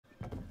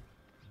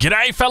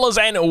G'day fellas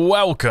and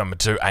welcome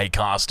to A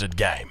Casted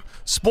Game.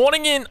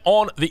 Spawning in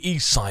on the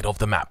east side of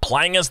the map,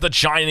 playing as the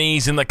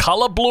Chinese in the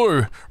color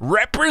blue,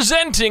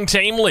 representing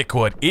Team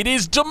Liquid, it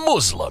is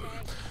DeMuslim.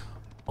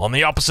 On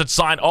the opposite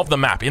side of the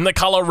map, in the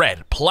color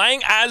red,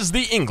 playing as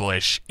the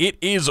English, it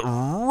is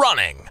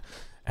Running.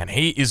 And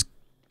he is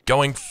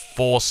going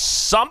for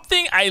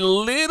something a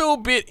little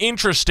bit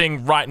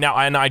interesting right now,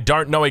 and I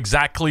don't know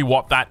exactly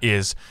what that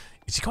is.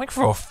 Is he going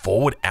for a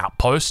forward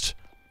outpost?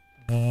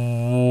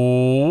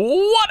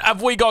 What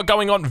have we got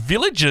going on?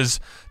 Villagers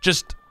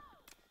just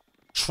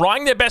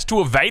trying their best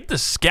to evade the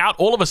scout,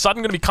 all of a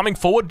sudden going to be coming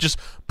forward, just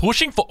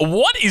pushing for...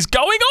 What is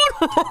going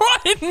on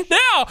right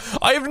now?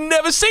 I have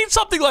never seen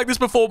something like this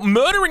before.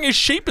 Murdering his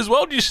sheep as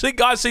well. Do you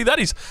guys see that?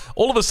 He's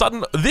all of a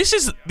sudden... This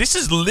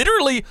is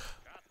literally...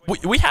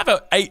 We have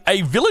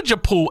a villager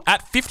pool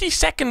at 50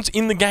 seconds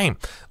in the game.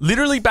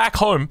 Literally back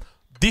home.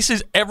 This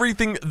is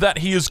everything that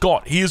he has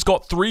got. He has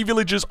got 3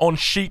 villagers on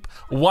sheep,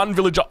 1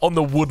 villager on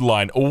the wood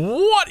line.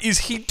 What is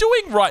he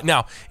doing right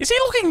now? Is he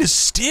looking to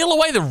steal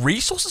away the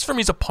resources from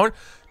his opponent?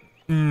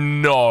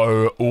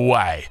 No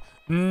way.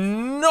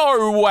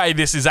 No way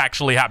this is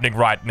actually happening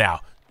right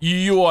now.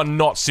 You are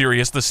not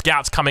serious. The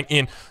scouts coming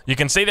in. You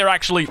can see they're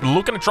actually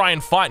looking to try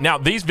and fight. Now,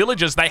 these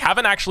villagers, they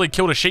haven't actually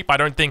killed a sheep, I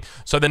don't think,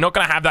 so they're not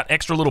going to have that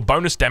extra little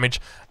bonus damage.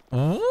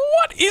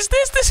 What is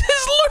this? This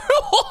is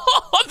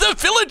the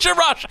villager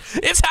rush.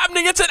 It's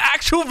happening. It's an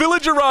actual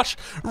villager rush.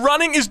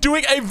 Running is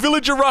doing a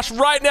villager rush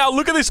right now.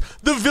 Look at this.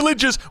 The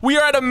villagers. We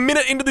are at a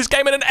minute into this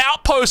game and an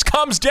outpost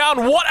comes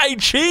down. What a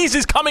cheese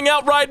is coming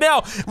out right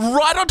now.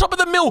 Right on top of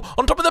the mill,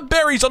 on top of the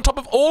berries, on top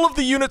of all of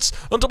the units,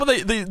 on top of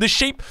the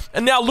sheep.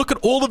 And now look at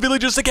all the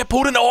villagers that get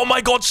pulled in. Oh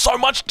my god, so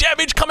much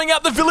damage coming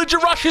out. The villager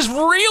rush is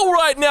real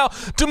right now.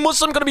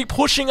 DeMuslim going to be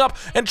pushing up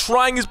and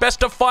trying his best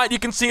to fight. You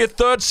can see a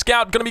third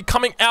scout going to be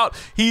coming out.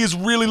 He is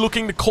really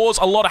looking to cause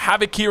a lot of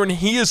havoc here, and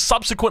he is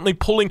subsequently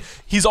pulling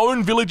his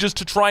own villagers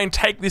to try and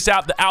take this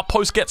out. The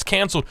outpost gets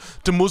cancelled.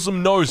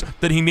 DeMuslim knows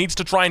that he needs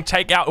to try and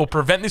take out or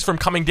prevent this from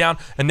coming down,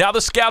 and now the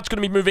scout's going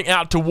to be moving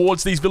out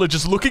towards these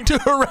villagers, looking to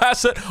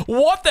harass it.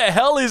 What the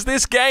hell is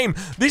this game?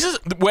 This is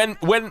when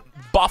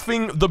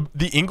buffing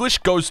the English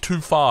goes too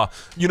far.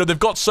 You know, they've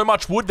got so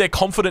much wood, they're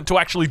confident to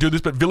actually do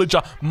this, but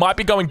villager might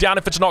be going down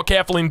if it's not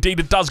careful. Indeed,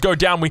 it does go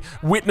down. We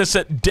witness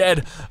it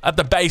dead at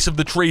the base of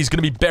the tree. He's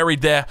going to be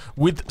buried there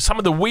with some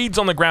of the weeds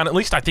on the ground. At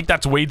least I think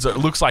that's weeds. It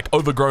looks like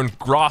overgrown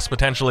grass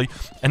potentially.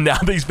 And now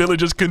these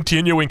villagers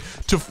continuing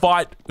to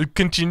fight,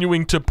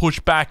 continuing to push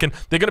back, and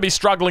they're going to be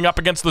struggling up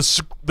against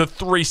the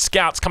 3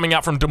 scouts coming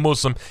out from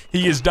DeMuslim.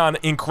 He has done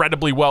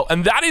incredibly well.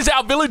 And that is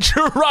our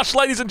villager rush,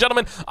 ladies and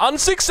gentlemen.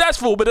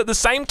 Unsuccessful, but at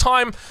the same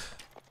time,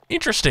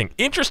 interesting.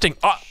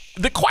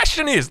 The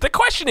question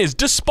is,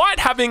 despite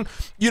having,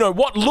 you know,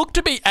 what looked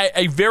to be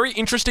a very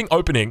interesting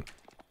opening,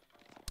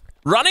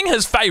 Running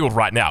has failed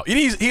right now.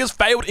 He has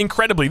failed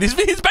incredibly. He's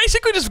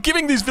basically just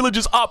giving these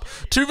villagers up.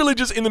 2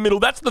 villagers in the middle.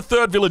 That's the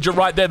 3rd villager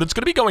right there that's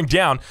going to be going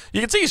down. You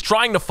can see he's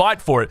trying to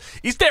fight for it.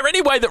 Is there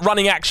any way that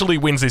Running actually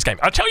wins this game?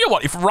 I'll tell you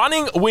what, if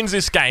Running wins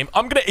this game,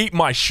 I'm going to eat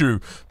my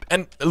shoe.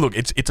 And look,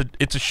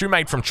 it's a shoe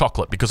made from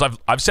chocolate, because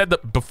I've said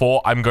that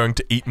before. I'm going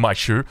to eat my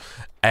shoe,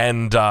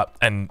 and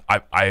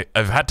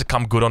I've had to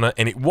come good on it,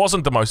 and it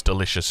wasn't the most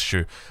delicious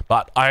shoe.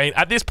 But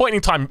at this point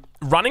in time,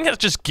 Running has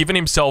just given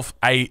himself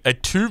a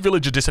 2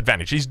 villager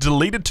disadvantage. He's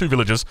deleted 2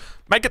 villagers,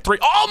 make it 3.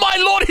 Oh my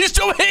lord, he's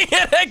doing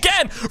it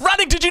again!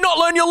 Running, did you not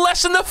learn your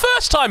lesson the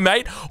first time,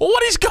 mate?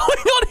 What is going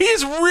on? He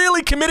is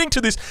really committing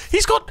to this.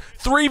 He's got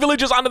 3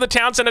 villagers under the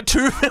town center,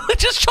 2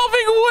 villagers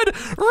chopping wood.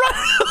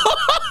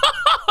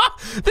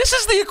 This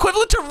is the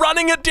equivalent to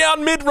running it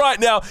down mid right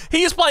now.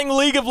 He is playing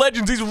League of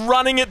Legends. He's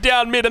running it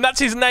down mid, and that's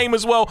his name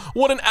as well.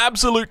 What an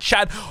absolute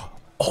Chad.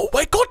 Oh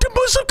my god,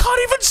 DeMuslim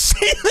can't even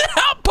see the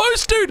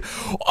outpost, dude.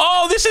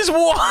 Oh, this is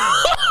what?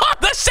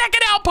 The 2nd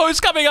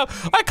outpost coming up.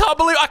 I can't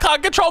believe I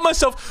can't control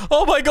myself.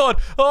 Oh my god.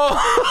 Oh.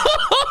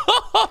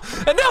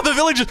 And now the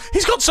villagers.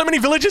 He's got so many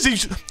villagers.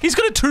 He's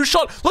got a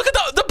 2-shot. Look at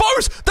the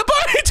bows. The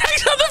bow. He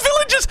takes out the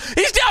villagers.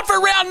 He's down for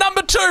round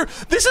number 2.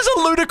 This is a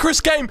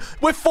ludicrous game.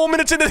 We're 4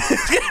 minutes into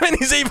this game, and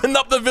he's evened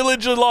up the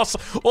villager loss.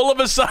 All of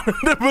a sudden,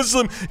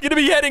 DeMuslim going to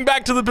be heading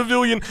back to the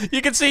pavilion.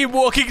 You can see him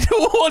walking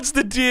towards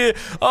the deer.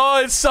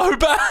 Oh, it's so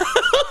bad.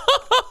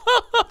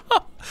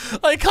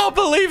 I can't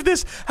believe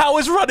this. How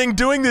is Running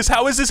doing this?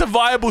 How is this a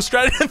viable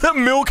strategy? The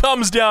mill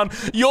comes down.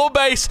 Your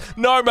base?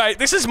 No, mate.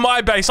 This is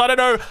my base. I don't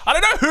know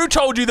who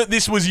told you that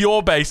this was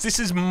your base. This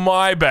is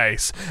my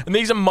base. And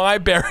these are my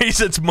berries.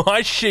 It's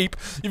my sheep.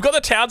 You've got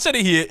the town center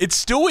here. It's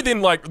still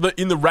within, like,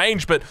 in the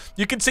range, but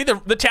you can see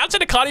the town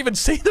center can't even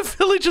see the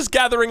villagers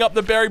gathering up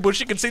the berry bush.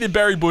 You can see the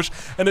berry bush,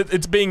 and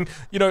it's being,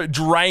 you know,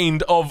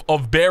 drained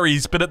of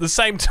berries, but at the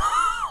same time...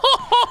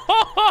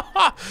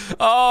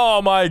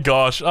 Oh my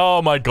gosh.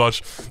 Oh my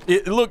gosh.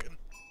 Look,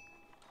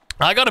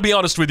 I gotta be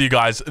honest with you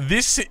guys.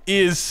 This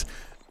is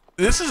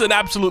This is an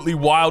absolutely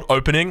wild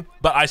opening,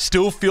 but I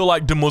still feel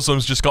like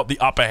DeMuslim's just got the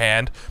upper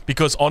hand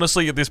because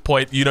honestly at this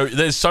point, you know,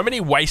 there's so many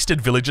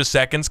wasted villager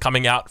seconds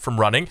coming out from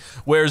running,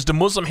 whereas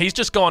DeMuslim, he's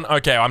just gone,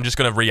 okay, I'm just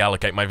going to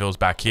reallocate my vills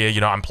back here. You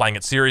know, I'm playing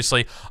it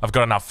seriously. I've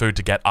got enough food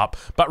to get up.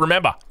 But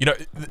remember, you know,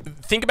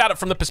 think about it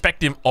from the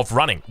perspective of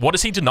running. What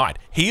has he denied?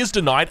 He has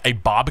denied a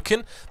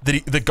Barbican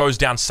that goes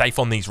down safe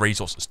on these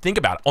resources. Think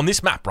about it. On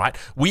this map, right,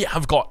 we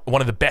have got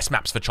one of the best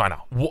maps for China.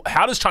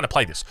 How does China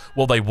play this?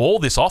 Well, they wall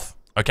this off.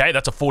 Okay,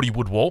 that's a 40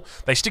 wood wall.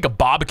 They stick a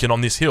Barbican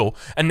on this hill,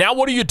 and now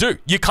what do?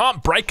 You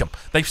can't break them.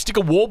 They stick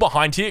a wall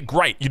behind here.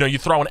 Great. You know, you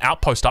throw an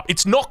outpost up.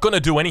 It's not going to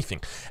do anything.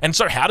 And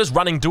so how does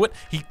running do it?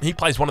 He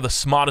plays one of the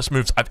smartest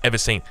moves I've ever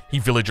seen. He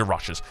villager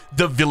rushes.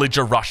 The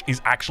villager rush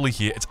is actually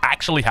here. It's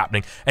actually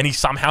happening, and he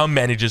somehow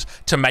manages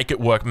to make it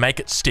work, make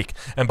it stick.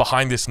 And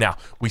behind this now,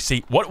 we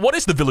see, what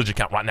is the villager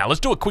count right now? Let's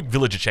do a quick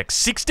villager check.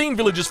 16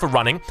 villagers for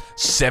running,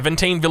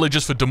 17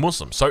 villagers for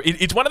DeMuslim. So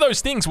it's one of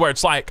those things where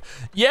it's like,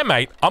 yeah,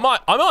 mate, I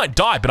might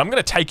die, but I'm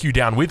going to take you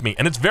down with me.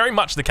 And it's very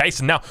much the case.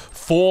 And now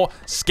 4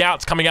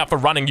 scouts coming out for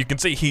running. You can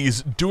see he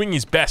is doing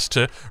his best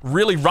to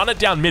really run it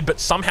down mid, but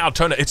somehow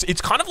turn it.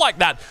 It's kind of like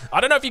that.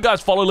 I don't know if you guys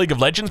follow League of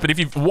Legends, but if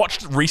you've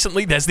watched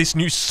recently, there's this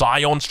new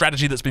Scion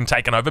strategy that's been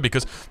taken over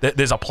because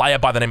there's a player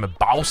by the name of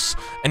Baus,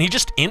 and he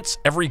just ints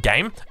every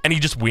game, and he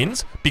just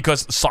wins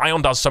because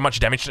Scion does so much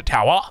damage to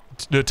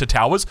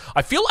towers.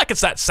 I feel like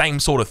it's that same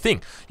sort of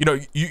thing. You know,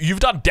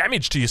 you've done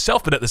damage to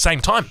yourself, but at the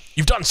same time,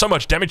 you've done so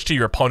much damage to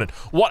your opponent.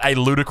 What a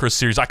ludicrous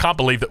series. I can't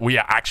believe that we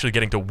are actually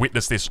getting to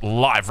witness this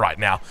live right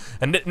now.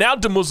 And now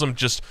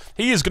DeMuslim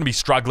he is going to be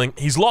struggling.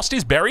 He's lost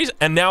his berries,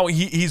 and now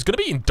he's going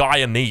to be in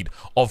dire need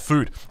of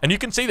food. And you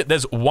can see that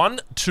there's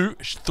 1, 2,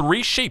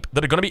 3 sheep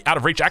that are going to be out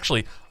of reach.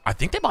 Actually, I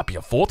think there might be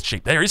a 4th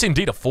sheep. There is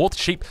indeed a 4th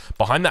sheep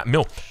behind that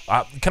mill.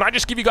 Can I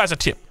just give you guys a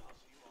tip?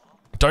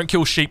 Don't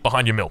kill sheep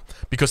behind your mill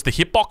because the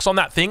hitbox on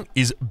that thing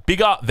is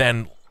bigger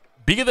than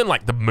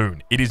like the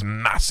moon. It is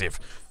massive.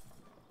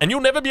 And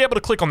you'll never be able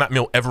to click on that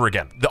mill ever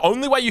again. The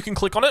only way you can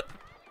click on it,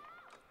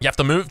 you have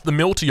to move the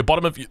mill to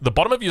the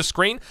bottom of your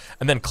screen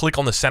and then click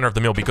on the center of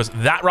the mill because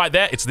that right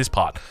there, it's this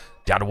part.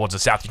 Down towards the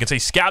south, you can see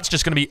Scout's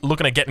just going to be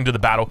looking to get into the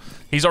battle.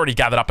 He's already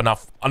gathered up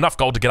enough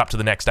gold to get up to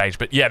the next stage.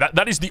 But yeah,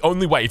 that is the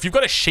only way. If you've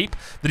got a sheep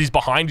that is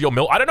behind your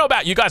mill, I don't know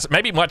about you guys,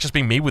 maybe it might just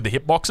be me with the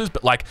hitboxes,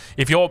 but like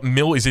if your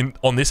mill is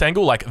on this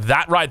angle, like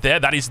that right there,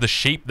 that is the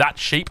sheep, that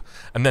sheep,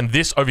 and then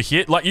this over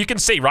here, like you can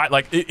see, right?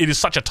 Like it is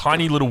such a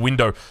tiny little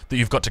window that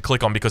you've got to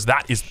click on because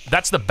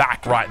that's the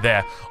back right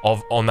there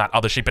on that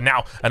other sheep. And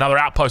now another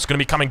outpost going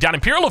to be coming down.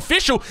 Imperial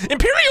Official,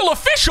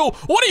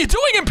 what are you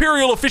doing,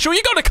 Imperial Official?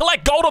 You're going to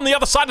collect gold on the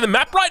other side of the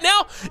map right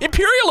now?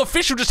 Imperial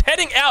Official just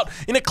heading out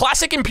in a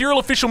classic Imperial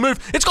Official move.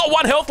 It's got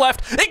 1 health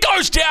left. It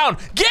goes down.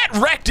 Get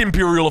wrecked,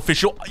 Imperial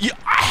Official.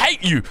 I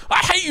hate you. I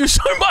hate you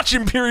so much,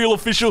 Imperial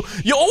Official.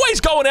 You're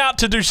always going out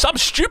to do some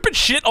stupid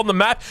shit on the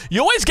map.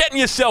 You're always getting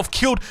yourself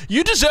killed.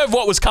 You deserve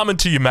what was coming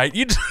to you, mate.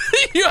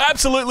 You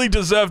absolutely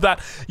deserve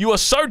that. You are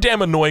so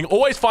damn annoying,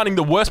 always finding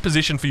the worst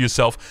position for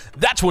yourself.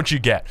 That's what you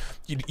get.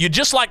 You're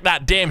just like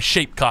that damn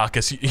sheep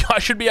carcass. I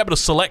should be able to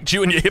select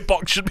you, and your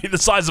hitbox should be the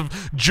size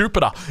of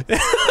Jupiter.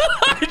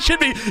 It should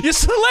be. You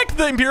select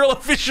the Imperial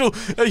Official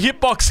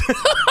hitbox.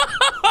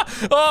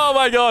 Oh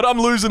my god, I'm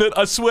losing it.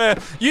 I swear.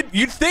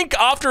 You'd think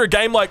after a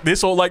game like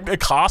this, or like a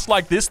cast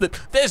like this, that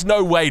there's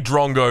no way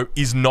Drongo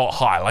is not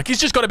high. Like he's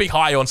just got to be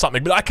high on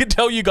something. But I can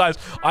tell you guys,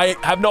 I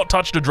have not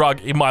touched a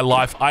drug in my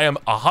life. I am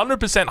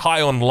 100%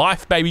 high on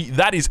life, baby.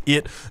 That is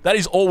it. That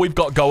is all we've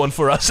got going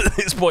for us at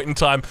this point in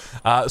time.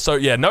 So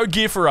yeah, no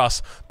gear for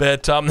us.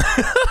 But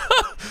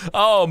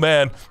oh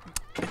man.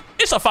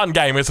 It's a fun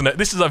game, isn't it?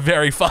 This is a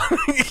very fun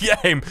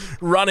game.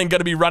 Going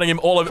to be running him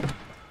all of it.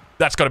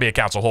 That's got to be a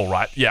council hall,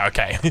 right? Yeah,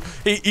 okay.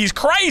 He's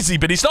crazy,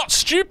 but he's not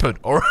stupid.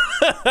 Or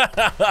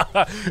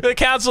the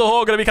council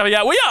hall going to be coming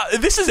out.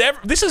 This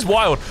is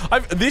wild.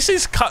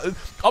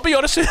 I'll be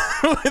honest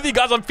with you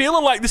guys. I'm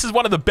feeling like this is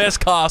one of the best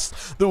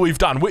casts that we've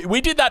done. We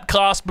did that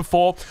cast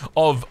before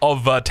of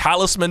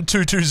Talisman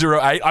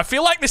 2208. I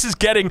feel like this is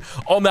getting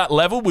on that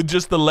level with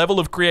just the level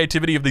of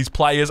creativity of these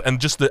players and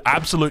just the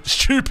absolute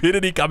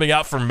stupidity coming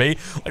out from me.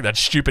 Like that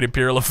stupid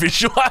Imperial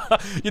Official.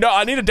 You know,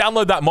 I need to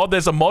download that mod.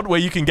 There's a mod where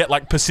you can get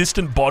like persistent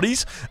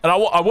bodies, and I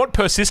want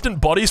persistent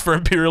bodies for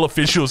Imperial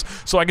Officials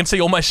so I can see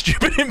all my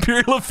stupid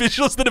Imperial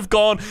Officials that have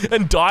gone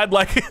and died.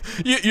 Like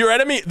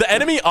the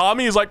enemy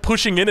army is like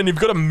pushing in, and you've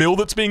got a mill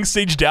that's being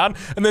sieged down,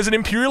 and there's an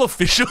Imperial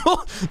Official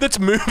that's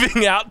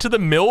moving out to the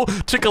mill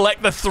to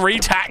collect the 3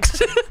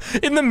 tax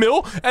in the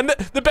mill. And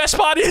the best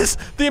part is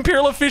the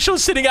Imperial Official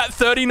is sitting at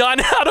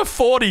 39 out of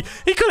 40.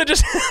 He could have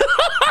just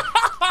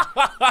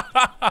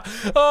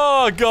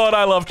oh god,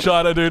 I love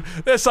China, dude.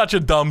 They're such a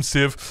dumb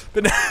civ.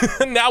 But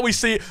now we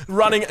see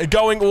it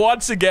going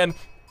once again.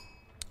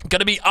 Going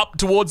to be up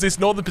towards this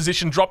northern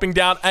position, dropping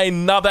down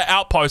another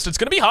outpost. It's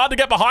going to be hard to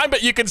get behind,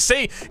 but you can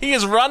see he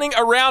is running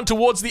around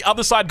towards the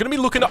other side. Going to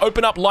be looking to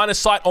open up line of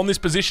sight on this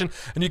position,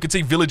 and you can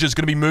see villagers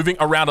going to be moving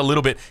around a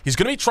little bit. He's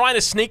going to be trying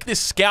to sneak this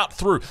scout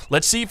through.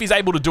 Let's see if he's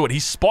able to do it. He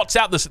spots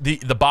out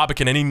the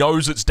Barbican, and he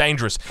knows it's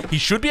dangerous. He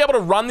should be able to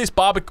run this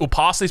Barbican, or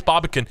pass this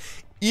Barbican,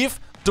 if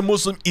the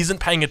Muslim isn't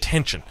paying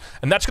attention.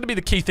 And that's going to be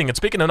the key thing. And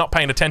speaking of not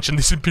paying attention,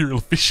 this Imperial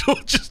official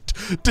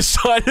just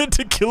decided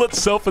to kill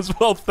itself as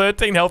well.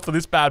 13 health for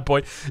this bad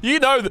boy. You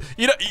know,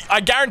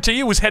 I guarantee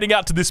you was heading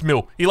out to this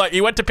mill.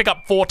 He went to pick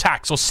up 4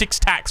 tacks or 6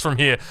 tacks from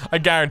here. I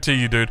guarantee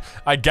you, dude.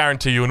 I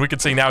guarantee you. And we can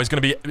see now he's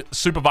going to be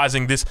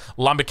supervising this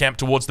lumber camp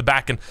towards the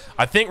back. And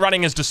I think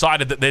Running has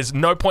decided that there's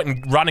no point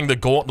in running the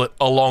gauntlet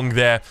along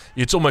there.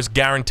 It's almost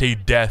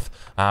guaranteed death.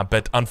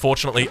 But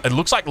unfortunately, it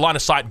looks like line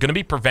of sight going to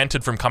be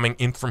prevented from coming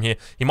in from here.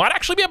 He might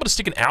actually be able to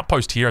stick an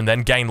outpost here and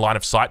then gain line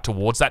of sight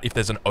towards that if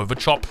there's an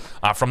overchop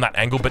from that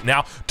angle. But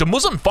now,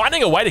 Muslim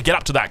finding a way to get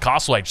up to that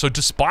castle age. So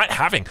despite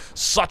having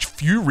such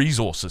few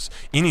resources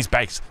in his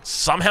base,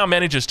 somehow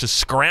manages to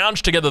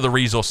scrounge together the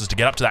resources to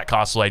get up to that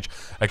castle age.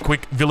 A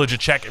quick villager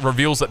check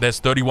reveals that there's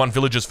 31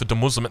 villagers for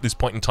Muslim at this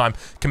point in time,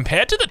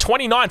 compared to the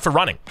 29 for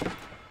Running.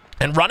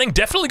 And Running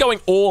definitely going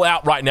all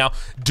out right now,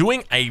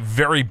 doing a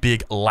very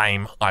big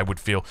lame, I would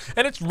feel.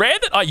 And it's rare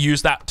that I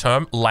use that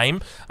term,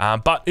 lame,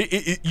 but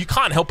you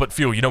can't help but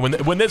feel, you know,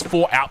 when there's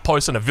 4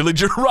 outposts and a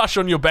villager rush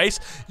on your base,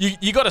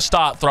 you got to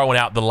start throwing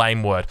out the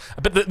lame word.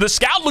 But the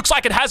scout looks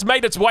like it has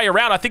made its way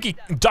around. I think he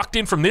ducked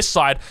in from this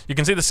side. You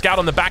can see the scout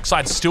on the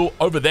backside still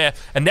over there.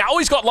 And now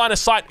he's got line of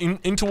sight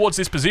in towards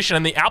this position,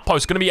 and the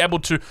outpost going to be able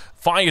to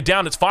fire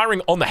down. It's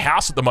firing on the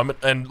house at the moment.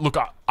 And look,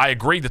 I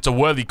agree that's a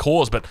worthy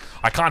cause, but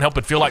I can't help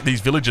but feel like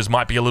these villagers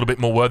might be a little bit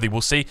more worthy.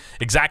 We'll see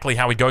exactly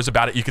how he goes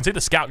about it. You can see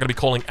the scout going to be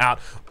calling out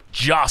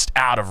just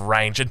out of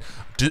range. And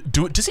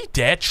does he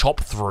dare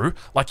chop through?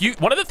 Like,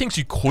 one of the things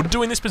you could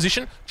do in this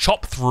position,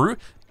 chop through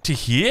to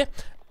here,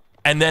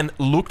 and then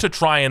look to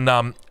try and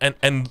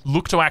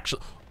look to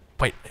actually...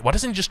 Wait, why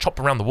doesn't he just chop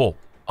around the wall?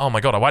 Oh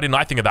my god, why didn't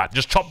I think of that?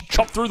 Just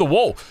chop through the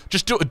wall.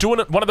 Just doing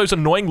one of those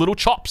annoying little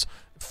chops.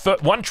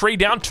 1 tree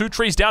down, 2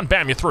 trees down,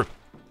 bam, you're through.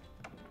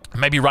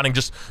 Maybe Running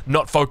just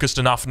not focused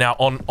enough now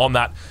on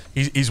that.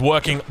 He's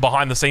working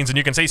behind the scenes, and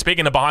you can see,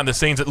 speaking of behind the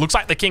scenes, it looks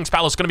like the King's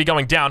Palace is going to be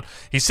going down.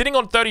 He's sitting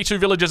on 32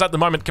 villagers at the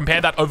moment.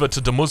 Compare that over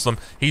to Muslim.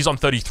 He's on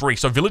 33,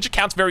 so villager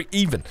count's very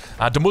even.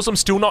 Muslim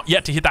still not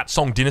yet to hit that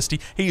Song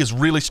dynasty. He is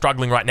really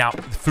struggling right now.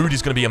 Food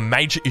is going to be a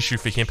major issue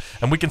for him,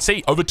 and we can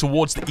see over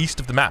towards the east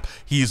of the map,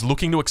 he is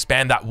looking to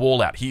expand that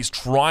wall out. He's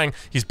trying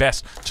his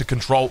best to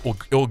control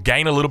or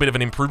gain a little bit of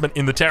an improvement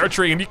in the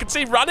territory, and you can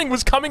see Running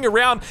was coming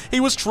around. He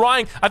was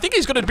trying. I think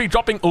he's going to be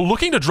dropping, or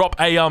looking to drop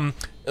an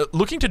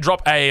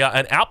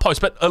outpost,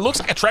 but it looks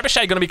like a trebuchet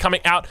going to be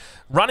coming out.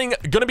 Running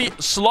going to be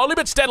slowly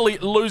but steadily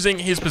losing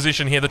his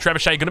position here. The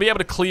trebuchet going to be able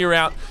to clear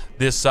out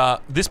this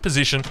this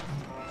position,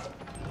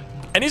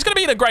 and he's going to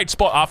be in a great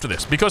spot after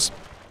this, because,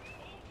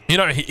 you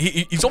know,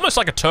 he's almost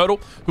like a turtle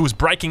who was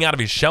breaking out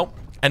of his shell,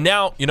 and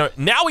now, you know,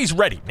 now he's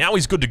ready. Now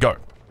he's good to go.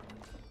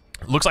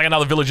 Looks like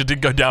another villager did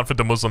go down for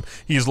the Muslim.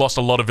 He has lost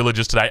a lot of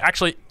villagers today.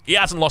 Actually, he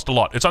hasn't lost a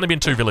lot. It's only been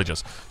 2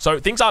 villagers. So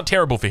things aren't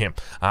terrible for him.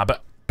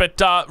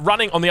 But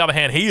Running, on the other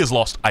hand, he has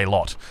lost a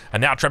lot. And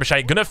now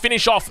Trebuchet going to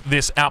finish off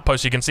this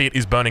outpost. You can see it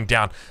is burning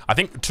down. I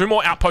think 2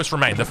 more outposts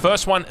remain. The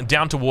first one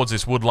down towards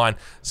this wood line.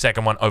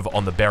 Second one over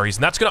on the berries.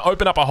 And that's going to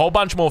open up a whole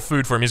bunch more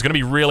food for him. He's going to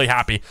be really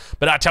happy.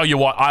 But I tell you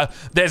what,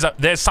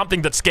 there's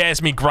something that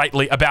scares me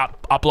greatly about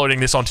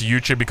uploading this onto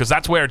YouTube, because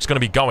that's where it's going to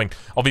be going.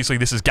 Obviously,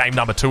 this is game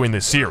number 2 in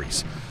this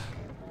series.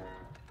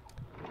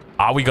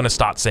 Are we going to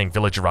start seeing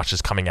villager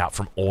rushes coming out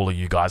from all of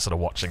you guys that are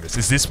watching this?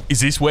 Is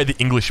this where the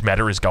English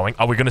meta is going?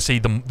 Are we going to see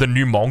the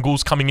new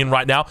Mongols coming in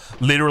right now?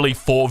 Literally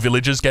 4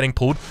 villagers getting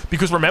pulled.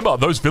 Because remember,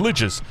 those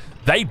villagers,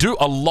 they do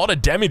a lot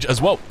of damage as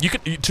well.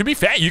 To be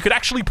fair, you could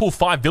actually pull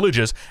 5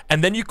 villagers,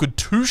 and then you could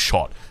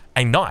 2-shot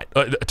a knight.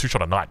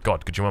 2-shot a knight.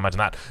 God, could you imagine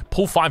that?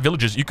 Pull 5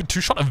 villagers, you could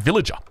 2-shot a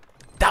villager.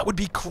 That would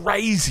be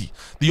crazy.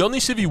 The only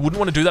civ you wouldn't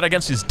want to do that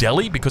against is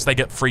Delhi, because they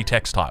get free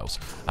textiles.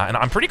 And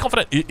I'm pretty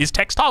confident, is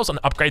textiles an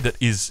upgrade that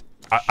is...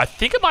 I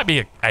think it might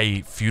be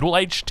a feudal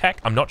age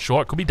tech. I'm not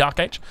sure. It could be dark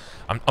age.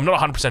 I'm not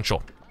 100%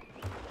 sure.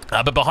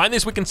 But behind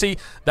this, we can see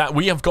that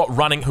we have got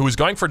Running, who is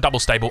going for a double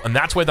stable, and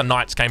that's where the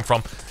knights came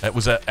from. It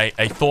was a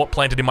thought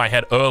planted in my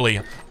head early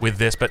with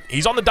this, but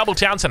he's on the double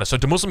town center, so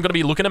Muslim going to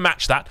be looking to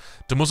match that.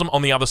 Muslim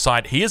on the other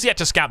side, he is yet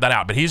to scout that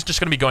out, but he's just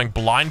going to be going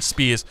blind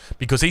spears,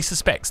 because he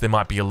suspects there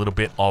might be a little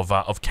bit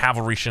of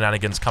cavalry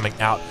shenanigans coming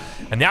out.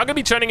 And now going to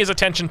be turning his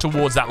attention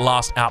towards that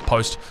last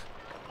outpost.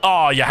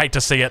 Oh, you hate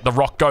to see it. The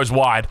rock goes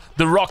wide.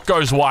 The rock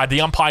goes wide.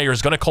 The umpire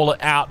is going to call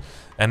it out.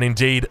 And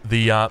indeed,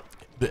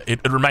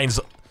 it remains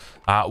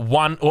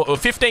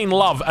 15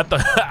 love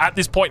at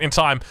this point in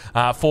time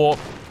for...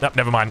 No,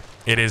 never mind.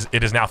 It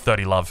is now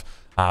 30 love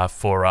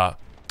for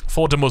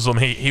for Demuslim.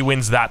 He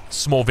wins that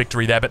small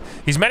victory there, but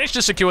he's managed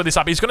to secure this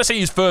up. He's going to see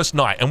his first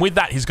knight, and with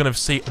that, he's going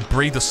to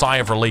breathe a sigh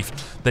of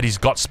relief that he's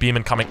got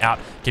Spearman coming out.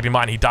 Keep in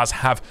mind, he does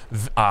have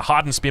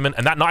hardened Spearman,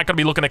 and that knight going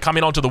to be looking to come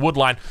in onto the wood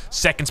line.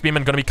 Second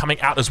Spearman going to be coming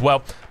out as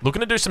well,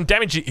 looking to do some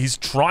damage. He's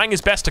trying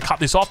his best to cut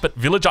this off, but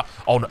Villager,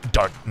 oh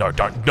no,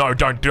 don't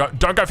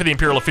go for the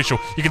Imperial Official.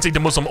 You can see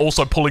Demuslim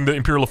also pulling the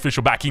Imperial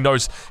Official back. He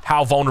knows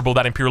how vulnerable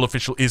that Imperial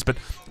Official is, but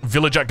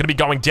Villager going to be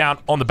going down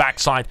on the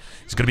backside.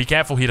 He's going to be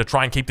careful here to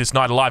try and keep this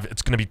knight alive.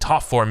 It's going to be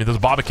tough for him. There's a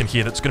Barbican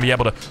here that's going to be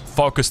able to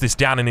focus this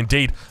down, and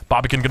indeed,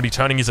 Barbican going to be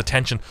turning his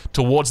attention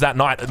towards that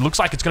knight. It looks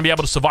like it's going to be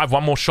able to survive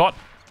one more shot.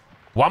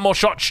 One more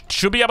shot.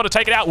 Should be able to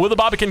take it out. Will the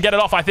Barbican get it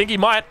off? I think he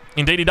might.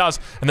 Indeed, he does.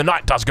 And the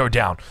knight does go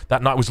down.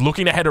 That knight was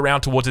looking to head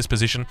around towards this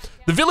position.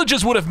 The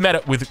villagers would have met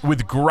it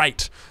with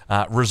great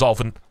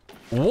resolve. And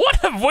what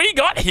have we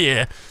got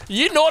here?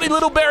 You naughty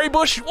little berry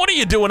bush. What are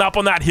you doing up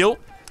on that hill?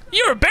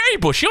 You're a berry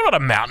bush. You're not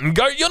a mountain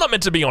goat. You're not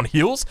meant to be on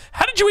hills.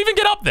 How did you even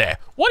get up there?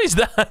 What is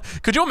that?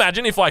 Could you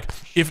imagine if, like,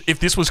 if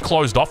this was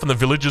closed off and the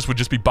villagers would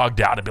just be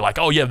bugged out and be like,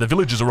 oh, yeah, the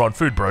villagers are on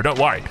food, bro. Don't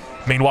worry.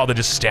 Meanwhile, they're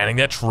just standing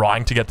there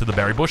trying to get to the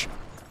berry bush.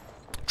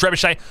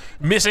 Trebuchet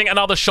missing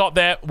another shot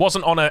there.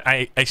 Wasn't on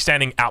a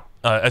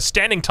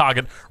standing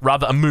target,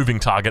 rather a moving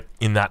target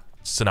in that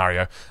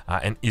scenario,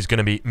 and is going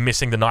to be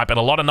missing the knight, but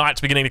a lot of knights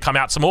beginning to come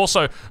out. Some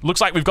also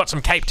looks like we've got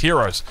some caped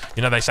heroes.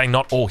 You know, they say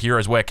not all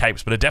heroes wear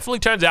capes, but it definitely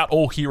turns out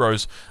all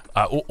heroes,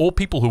 all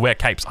people who wear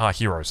capes are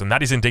heroes, and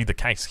that is indeed the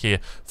case here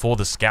for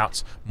the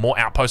scouts. More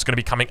outposts going to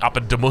be coming up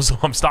at Demuslim.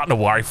 I'm starting to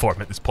worry for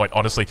him at this point,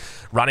 honestly.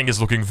 Running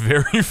is looking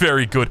very,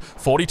 very good.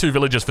 42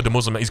 villagers for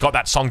Demuslim. He's got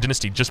that Song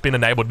Dynasty just been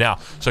enabled now,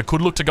 so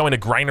could look to go into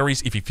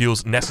granaries if he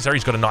feels necessary.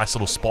 He's got a nice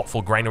little spot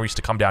for granaries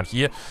to come down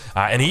here,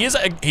 and he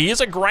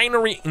is a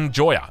granary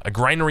enjoyer, a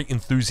granary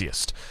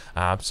enthusiast.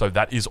 So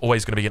that is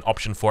always going to be an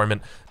option for him. And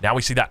now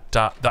we see that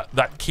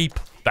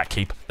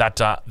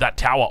that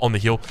tower on the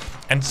hill,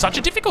 and such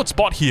a difficult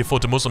spot here for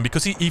Demuslim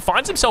because he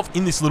finds himself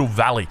in this little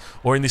valley,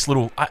 or in this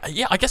little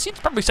yeah, I guess you'd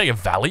probably say a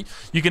valley.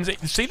 You can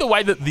see the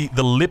way that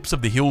the lips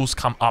of the hills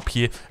come up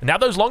here, and now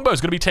those longbows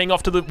are going to be teeing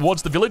off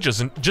towards the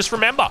villagers. And just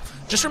remember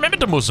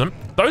Demuslim,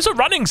 those are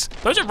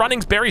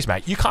runnings berries,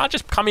 mate. You can't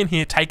just come in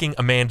here taking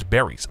a man's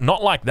berries.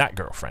 Not like that,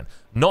 girlfriend.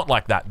 Not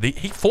like that.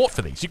 He fought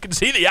for these. You can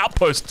see the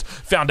outpost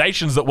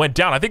foundations that went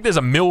down. I think there's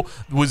a mill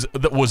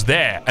that was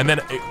there, and then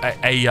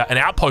an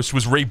outpost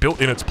was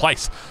rebuilt in its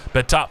place.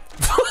 But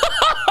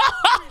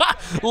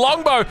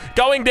longbow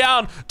going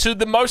down to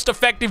the most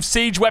effective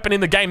siege weapon in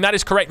the game. That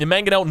is correct. The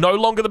Mangonel no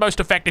longer the most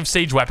effective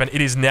siege weapon.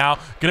 It is now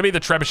going to be the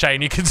Trebuchet,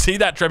 and you can see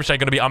that Trebuchet going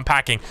to be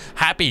unpacking,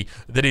 happy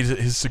that he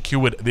has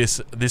secured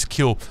this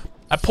kill.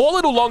 A poor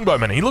little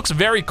longbowman. He looks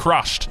very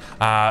crushed,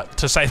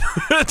 to say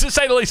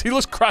the least. He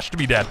looks crushed to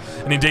be dead,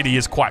 and indeed he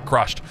is quite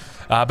crushed.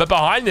 But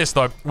behind this,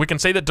 though, we can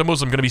see that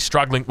Demuslim going to be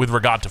struggling with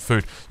regard to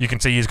food. You can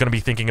see he's going to be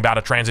thinking about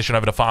a transition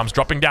over to farms,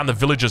 dropping down the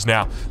villages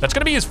now. That's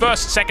going to be his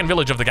second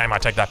village of the game. I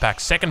take that back.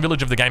 Second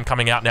village of the game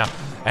coming out now,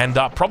 and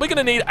probably going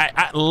to need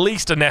at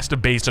least a nest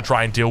of bees to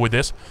try and deal with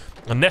this.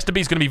 The nest of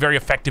bees is going to be very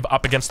effective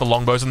up against the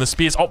longbows and the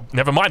spears. Oh,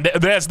 never mind.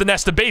 There's the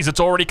nest of bees. It's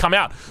already come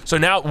out. So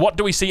now what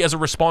do we see as a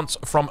response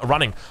from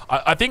running?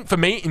 I think for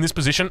me in this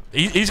position,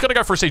 he's going to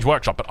go for a siege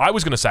workshop, but I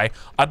was going to say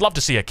I'd love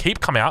to see a keep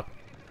come out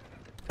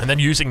and then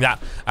using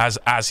that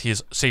as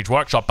his siege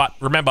workshop. But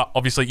remember,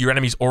 obviously your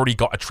enemy's already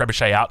got a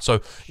trebuchet out,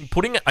 so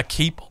putting a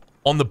keep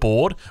on the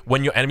board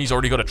when your enemy's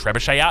already got a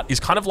trebuchet out is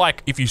kind of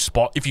like if you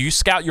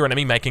scout your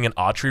enemy making an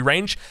archery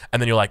range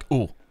and then you're like,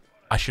 ooh,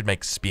 I should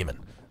make spearmen.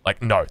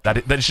 Like, no,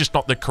 that is just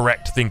not the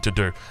correct thing to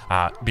do,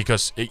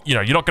 because, you know,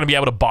 you're not going to be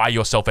able to buy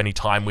yourself any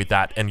time with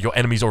that, and your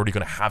enemy's already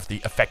going to have the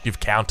effective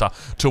counter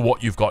to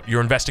what you've got.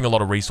 You're investing a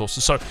lot of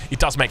resources, so it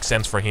does make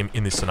sense for him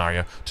in this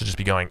scenario to just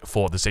be going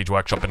for the siege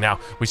workshop. But now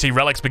we see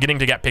relics beginning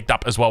to get picked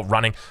up as well,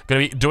 running.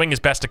 Going to be doing his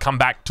best to come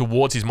back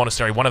towards his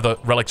monastery. One of the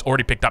relics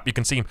already picked up. You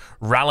can see him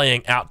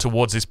rallying out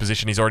towards this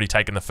position. He's already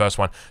taken the first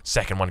one.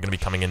 Second one going to be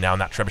coming in now,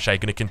 and that trebuchet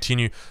going to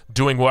continue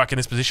doing work in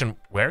this position.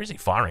 Where is he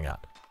firing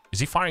at? Is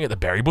he firing at the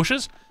berry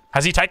bushes?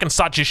 Has he taken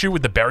such issue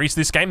with the berries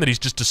this game that he's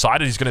just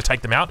decided he's going to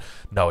take them out?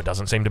 No, it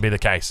doesn't seem to be the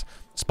case.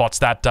 Spots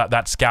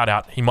that scout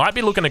out. He might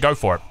be looking to go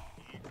for it.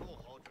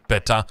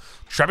 But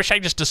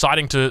Trebuchet just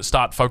deciding to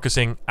start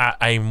focusing at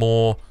a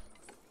more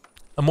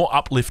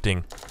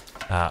uplifting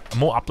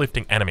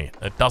enemy.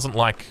 It doesn't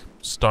like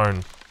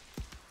stone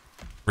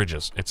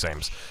bridges, it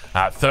seems.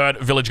 Third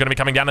village going to be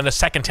coming down, and a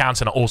second town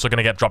center also going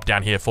to get dropped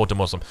down here for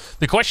Demuslim.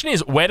 The question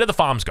is, where do the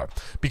farms go?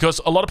 Because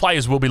a lot of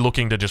players will be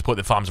looking to just put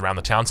the farms around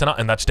the town center,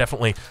 and that's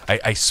definitely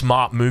a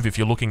smart move if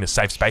you're looking to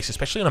save space,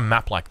 especially on a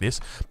map like this.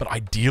 But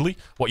ideally,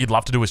 what you'd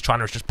love to do as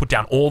China is just put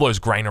down all those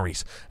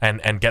granaries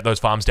and get those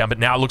farms down. But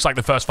now it looks like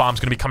the first farm's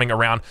going to be coming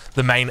around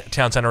the main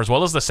town center, as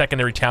well as the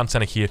secondary town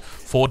center here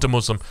for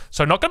Demuslim.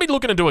 So not going to be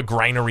looking to do a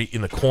granary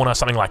in the corner,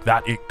 something like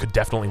that. It could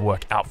definitely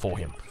work out for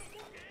him.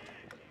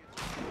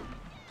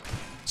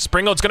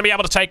 Springold's going to be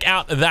able to take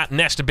out that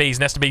Nest of Bees.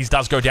 Nest of Bees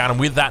does go down, and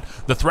with that,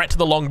 the threat to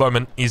the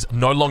Longbowman is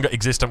no longer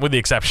existent, with the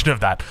exception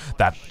of that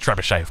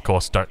trebuchet, of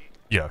course.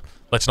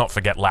 let's not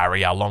forget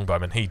Larry, our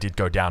longbowman. He did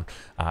go down.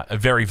 A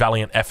very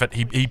valiant effort.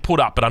 He put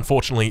up, but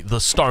unfortunately,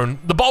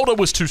 the boulder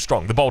was too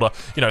strong. The boulder,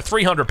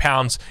 300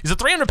 pounds. Is it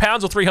 300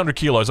 pounds or 300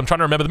 kilos? I'm trying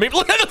to remember the meme.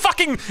 Look at the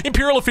fucking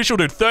Imperial official,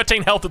 dude.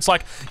 13 health. It's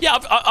like, yeah,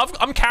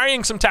 I'm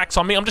carrying some tax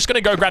on me. I'm just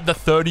going to go grab the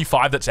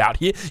 35 that's out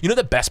here. You know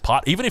the best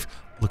part? Even if...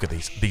 Look at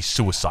these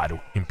suicidal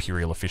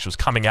Imperial officials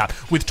coming out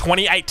with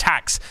 28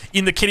 tax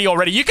in the kitty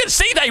already. You can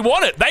see they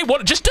want it. They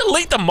want it. Just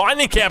delete the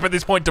mining camp at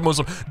this point, to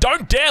Muslim.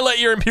 Don't dare let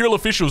your Imperial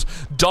officials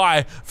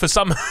die for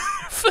some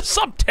for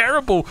some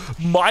terrible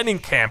mining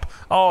camp.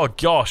 Oh,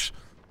 gosh.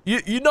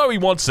 You know he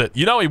wants it.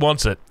 You know he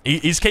wants it.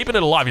 He's keeping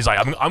it alive. He's like,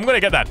 I'm going to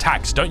get that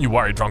tax. Don't you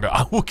worry, Drongo.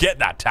 I will get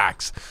that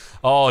tax.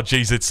 Oh,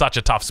 geez, it's such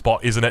a tough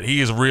spot, isn't it?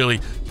 He is really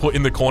put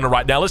in the corner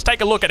right now. Let's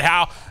take a look at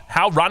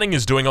how Running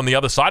is doing on the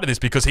other side of this,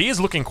 because he is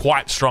looking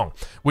quite strong.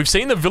 We've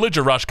seen the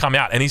Villager Rush come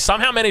out, and he's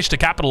somehow managed to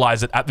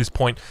capitalize it at this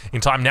point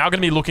in time. Now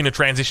going to be looking to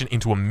transition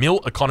into a mill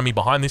economy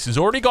behind this. He's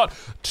already got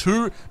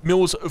 2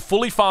 mills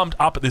fully farmed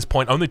up at this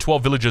point. Only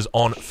 12 villagers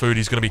on food.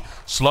 He's going to be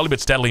slowly but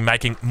steadily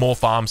making more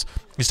farms.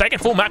 He's taking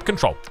full map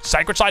control.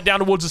 Sacred Side down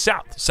towards the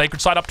south. Sacred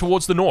Side up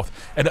towards the north.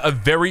 And a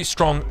very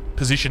strong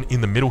position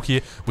in the middle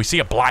here. We see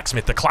a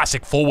blacksmith, the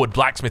classic forward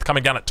blacksmith,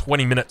 coming down at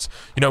 20 minutes.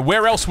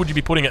 Where else would you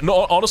be putting it?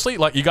 No, honestly,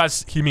 like, you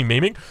guys hear me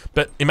memeing,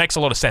 but it makes a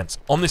lot of sense.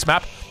 On this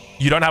map,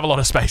 you don't have a lot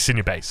of space in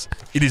your base.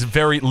 It is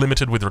very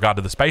limited with regard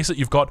to the space that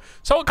you've got.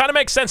 So it kind of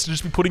makes sense to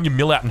just be putting your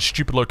mill out in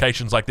stupid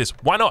locations like this.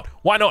 Why not?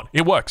 Why not?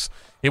 It works.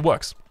 It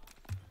works.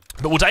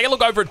 But we'll take a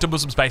look over at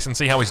Muslim's base and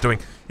see how he's doing.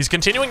 He's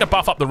continuing to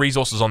buff up the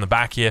resources on the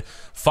back here.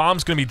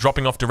 Farm's going to be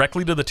dropping off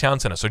directly to the town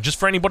center. So just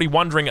for anybody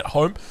wondering at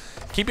home,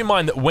 keep in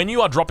mind that when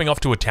you are dropping off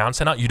to a town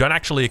center, you don't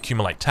actually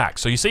accumulate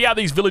tax. So you see how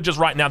these villagers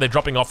right now, they're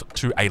dropping off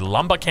to a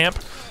lumber camp.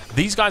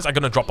 These guys are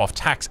going to drop off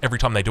tax every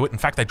time they do it. In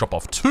fact, they drop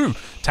off 2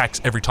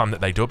 tax every time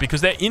that they do it, because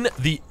they're in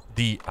the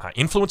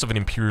influence of an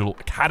Imperial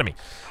Academy.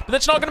 But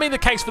that's not going to be the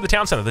case for the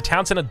town center. The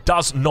town center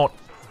does not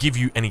give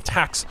you any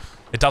tax.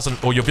 It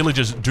doesn't, or your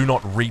villagers do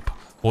not reap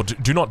or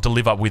do not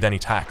deliver with any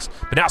tax.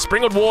 But now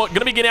Springald War going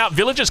to be getting out.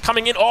 Villagers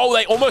coming in. Oh,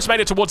 they almost made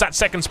it towards that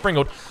second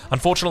Springald.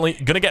 Unfortunately,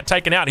 going to get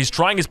taken out. He's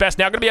trying his best.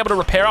 Now going to be able to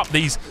repair up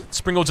these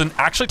Springalds and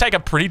actually take a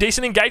pretty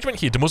decent engagement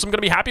here. Muslim going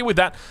to be happy with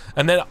that.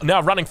 And then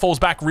now Running falls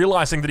back,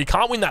 realizing that he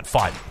can't win that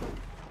fight.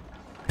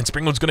 And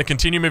Springald's going to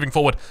continue moving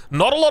forward.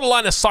 Not a lot of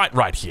line of sight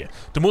right here.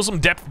 Muslim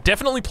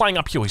definitely playing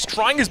uphill. He's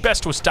trying his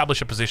best to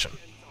establish a position.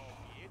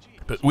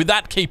 But with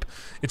that keep,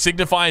 it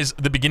signifies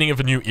the beginning of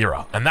a new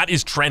era, and that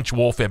is trench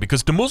warfare,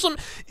 because Muslim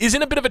is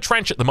in a bit of a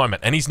trench at the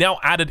moment, and he's now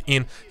added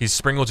in his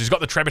Springalds. He's got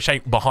the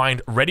Trebuchet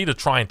behind, ready to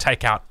try and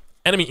take out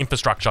enemy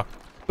infrastructure.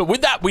 But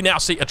with that, we now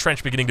see a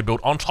trench beginning to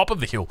build on top of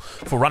the hill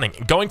for Running.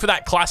 Going for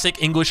that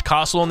classic English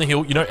castle on the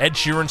hill. Ed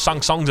Sheeran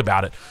sung songs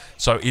about it.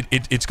 So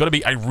it's got to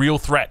be a real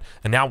threat.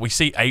 And now we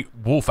see a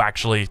wolf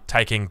actually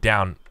taking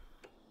down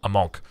a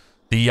monk.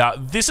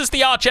 This is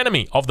the arch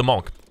enemy of the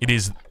monk. It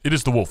is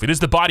the wolf. It is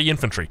the Bardi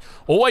infantry.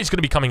 Always going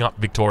to be coming up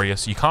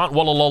victorious. You can't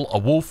walla a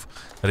wolf.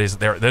 That is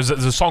there's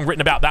a song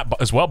written about that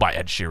as well by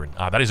Ed Sheeran.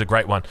 That is a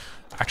great one.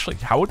 Actually,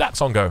 how would that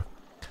song go?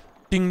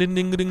 Ding ding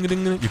ding ding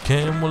ding ding. You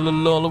can't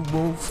walla a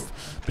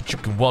wolf, but you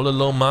can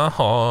walla my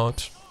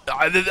heart.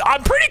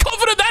 I'm pretty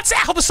confident that's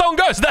how the song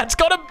goes. That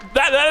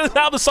is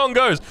how the song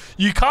goes.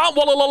 You can't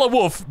walla a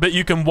wolf, but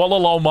you can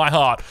walla my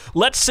heart.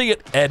 Let's see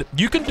it, Ed.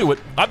 You can do it.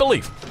 I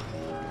believe.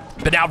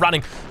 But now Running,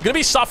 going to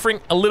be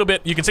suffering a little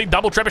bit. You can see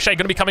double Trebuchet going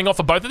to be coming off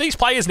for both of these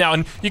players now.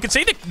 And you can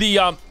see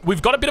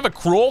we've got a bit of a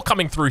crawl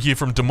coming through here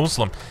from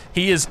Muslim.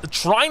 He is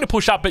trying to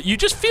push up, but you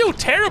just feel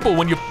terrible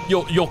when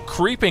you're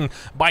creeping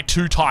by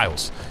 2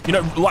 tiles.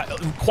 Like,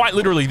 quite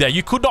literally there.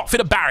 You could not fit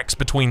a barracks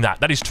between that.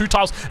 That is 2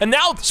 tiles. And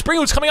now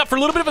Springald's coming up for a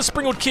little bit of a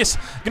Springald kiss.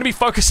 Going to be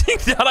focusing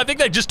down. I think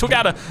they just took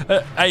out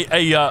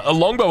a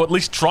longbow, at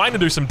least trying to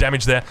do some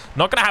damage there.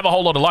 Not going to have a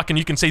whole lot of luck. And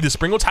you can see the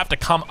Springalds have to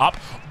come up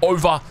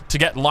over to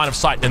get line of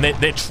sight. And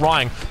they're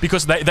trying,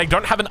 because they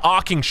don't have an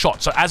arcing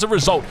shot. So as a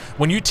result,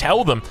 when you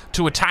tell them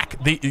to attack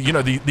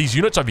these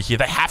units over here,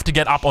 they have to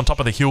get up on top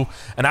of the hill.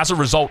 And as a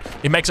result,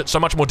 it makes it so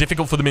much more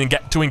difficult for them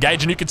to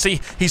engage. And you can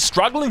see he's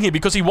struggling here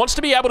because he wants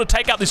to be able to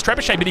take out this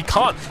Trebuchet, but he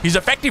can't. His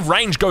effective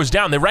range goes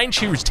down. The range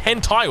here is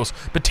 10 tiles,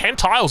 but 10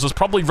 tiles is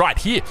probably right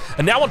here.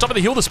 And now on top of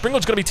the hill, the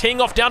Springald's going to be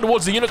teeing off down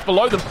towards the units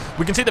below them.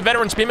 We can see the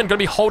Veteran Spearman going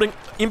to be holding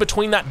in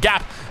between that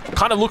gap.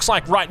 Kind of looks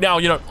like right now,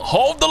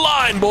 hold the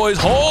line, boys,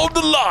 hold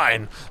the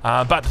line.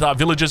 But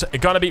villagers are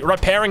going to be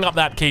repairing up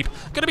that keep.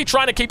 Going to be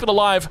trying to keep it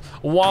alive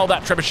while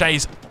that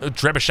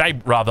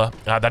Trebuchet, rather.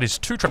 That is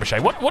 2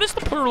 Trebuchet. What is the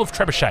plural of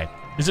Trebuchet?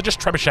 Is it just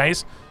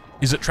Trebuchets?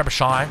 Is it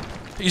Trebuchet?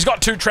 He's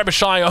got 2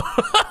 Trebuchet.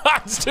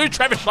 It's 2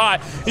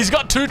 Trebuchet. He's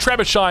got 2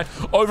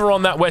 Trebuchet over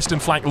on that western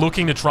flank,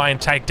 looking to try and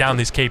take down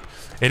this keep.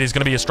 it is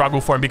going to be a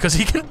struggle for him because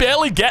he can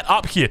barely get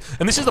up here.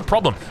 And this is the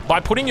problem. By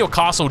putting your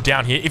castle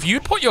down here, if you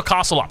put your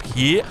castle up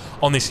here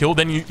on this hill,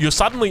 then you're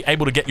suddenly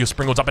able to get your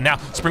Springolds up. And now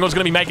Springolds going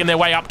to be making their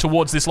way up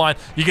towards this line.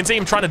 You can see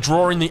him trying to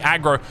draw in the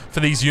aggro for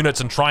these units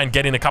and try and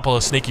get in a couple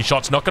of sneaky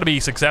shots. Not going to be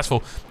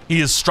successful.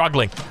 He is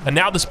struggling. And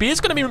now the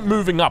spear's going to be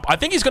moving up. I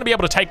think he's going to be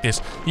able to take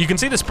this. You can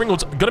see the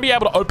Springolds going to be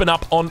able to open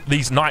up on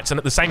these knights. And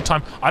at the same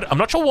time, I'm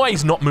not sure why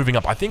he's not moving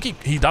up. I think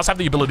he does have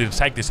the ability to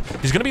take this.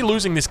 He's going to be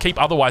losing this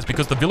keep otherwise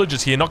because the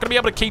villagers here not going to be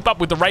able to keep up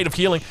with the rate of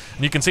healing.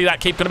 And you can see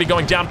that keep going to be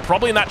going down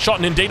probably in that shot,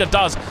 and indeed it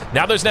does.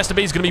 Now those Nesta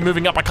Bees going to be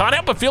moving up. I can't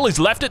help but feel he's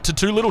left it to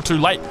too little too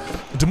late.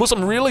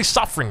 Demusum really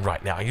suffering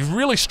right now. He's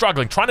really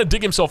struggling, trying to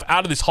dig himself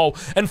out of this hole.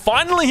 And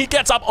finally he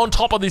gets up on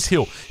top of this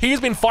hill. He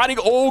has been fighting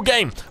all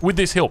game with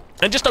this hill.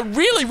 And just a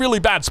really, really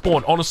bad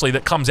spawn, honestly,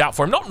 that comes out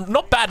for him.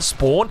 Not bad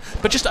spawn,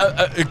 but just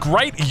a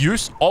great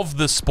use of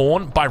the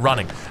spawn by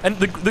running. And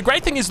the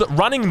great thing is that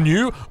running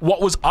knew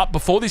what was up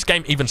before this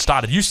game even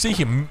started. You see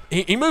him,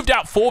 he moved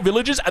out 4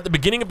 villagers at the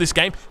beginning of this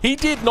game. He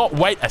did not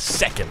wait a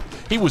second.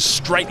 He was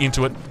straight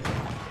into it.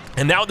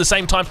 And now at the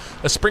same time,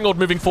 a Springold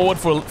moving forward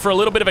for a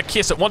little bit of a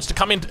kiss. It wants to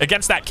come in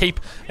against that keep.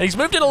 And he's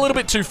moved it a little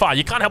bit too far.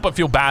 You can't help but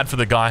feel bad for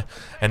the guy.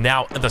 And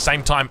now at the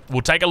same time,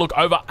 we'll take a look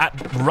over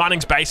at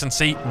Running's base and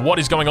see what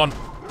is going on.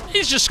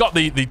 He's just got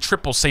the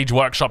triple siege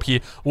workshop here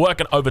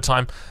working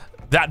overtime.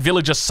 That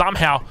villager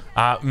somehow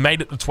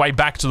made its way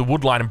back to the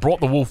wood line and brought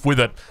the wolf with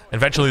it.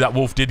 Eventually, that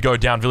wolf did go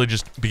down.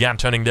 Villagers began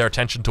turning their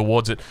attention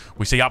towards it.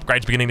 We see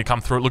upgrades beginning to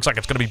come through. It looks like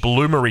it's going to be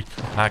Bloomery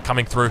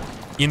coming through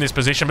in this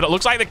position, but it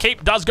looks like the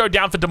keep does go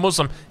down for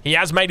Demusum. He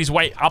has made his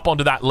way up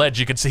onto that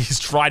ledge. You can see he's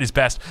tried his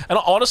best, and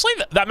honestly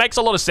that makes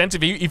a lot of sense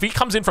if he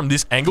comes in from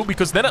this angle,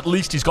 because then at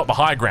least he's got the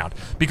high ground.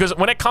 Because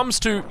when it comes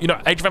to, you know,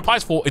 Age of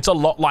Empires 4, it's a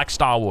lot like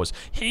Star Wars.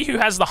 He who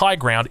has the high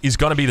ground is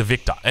going to be the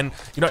victor. And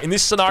you know, in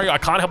this scenario, I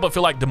can't help but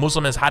feel like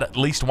Demusum has had at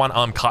least one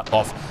arm cut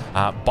off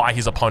by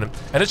his opponent,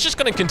 and it's just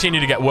going to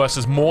continue to get worse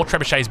as more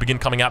trebuchets begin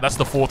coming out. That's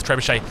the 4th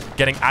trebuchet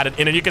getting added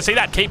in, and you can see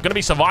that keep going to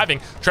be surviving.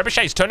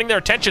 Trebuchets turning their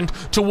attention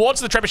towards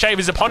the trebuchet of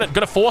his opponent,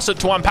 going to force it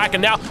to unpack.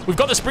 And now we've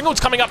got the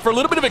Springolds coming up for a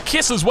little bit of a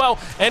kiss as well,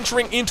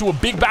 entering into a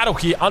big battle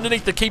here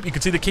underneath the keep. You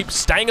can see the keep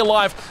staying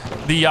alive.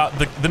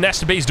 The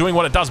Nesta Bees doing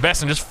what it does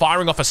best and just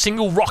firing off a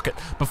single rocket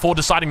before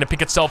deciding to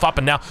pick itself up.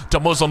 And now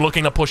Demusum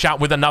looking to push out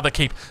with another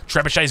keep.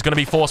 Trebuchet is going to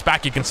be forced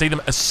back. You can see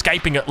them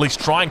escaping, at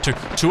least trying to.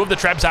 2 of the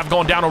Trebs have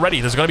gone down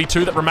already. There's going to be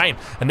 2 that remain.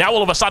 And now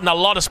all of a sudden a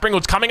lot of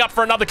Springolds coming up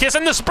for another kiss,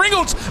 and the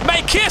Springolds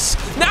may kiss.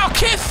 Now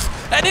kith.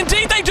 And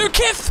indeed they do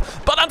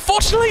kith, but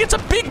unfortunately it's a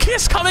big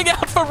kiss coming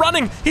out for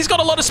Running. He's got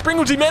a lot of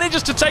Springolds. He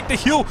manages to take the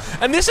hill,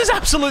 and this is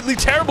absolutely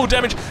terrible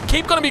damage.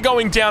 Keep going to be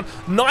going down.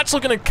 Knight's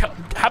looking to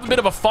have a bit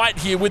of a fight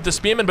here with the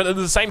Spearman, but at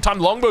the same time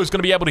Longbow is going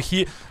to be able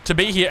to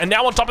be here. And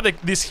now on top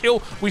of this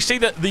hill, we see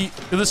that the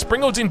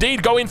Springolds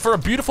indeed go in for a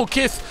beautiful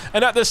kith,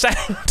 and at the same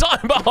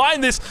time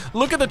behind this,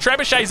 look at the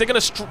Trebuchets. They're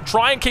going to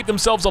try and keep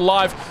themselves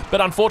alive,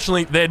 but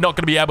unfortunately they're not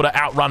going to be able to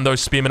outrun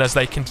those Spearmen as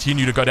they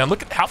continue to go down.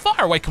 Look at how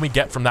far away can we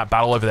get from that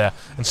battle over there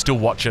and still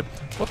watch it.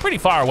 We're pretty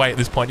far away at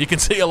this point. You can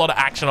see a lot of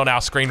action on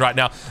our screen right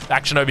now.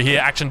 Action over here,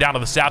 action down to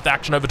the south,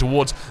 action over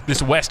towards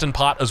this western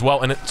part as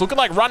well. And it's looking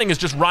like Running is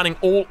just running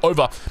all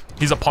over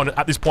his opponent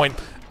at this point.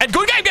 And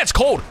Good Game gets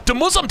called.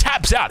 Demusum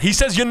taps out. He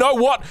says, you know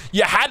what?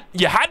 You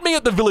had me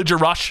at the villager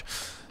rush.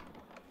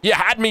 You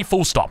had me,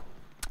 full stop.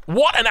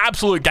 What an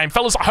absolute game.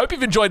 Fellas, I hope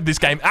you've enjoyed this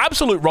game.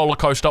 Absolute roller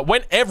coaster.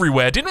 Went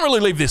everywhere. Didn't really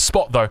leave this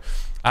spot, though.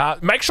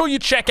 Make sure you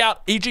check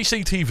out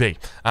EGC TV.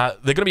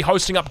 They're going to be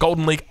hosting up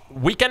Golden League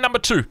weekend number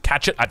 2.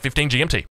 Catch it at 15 GMT.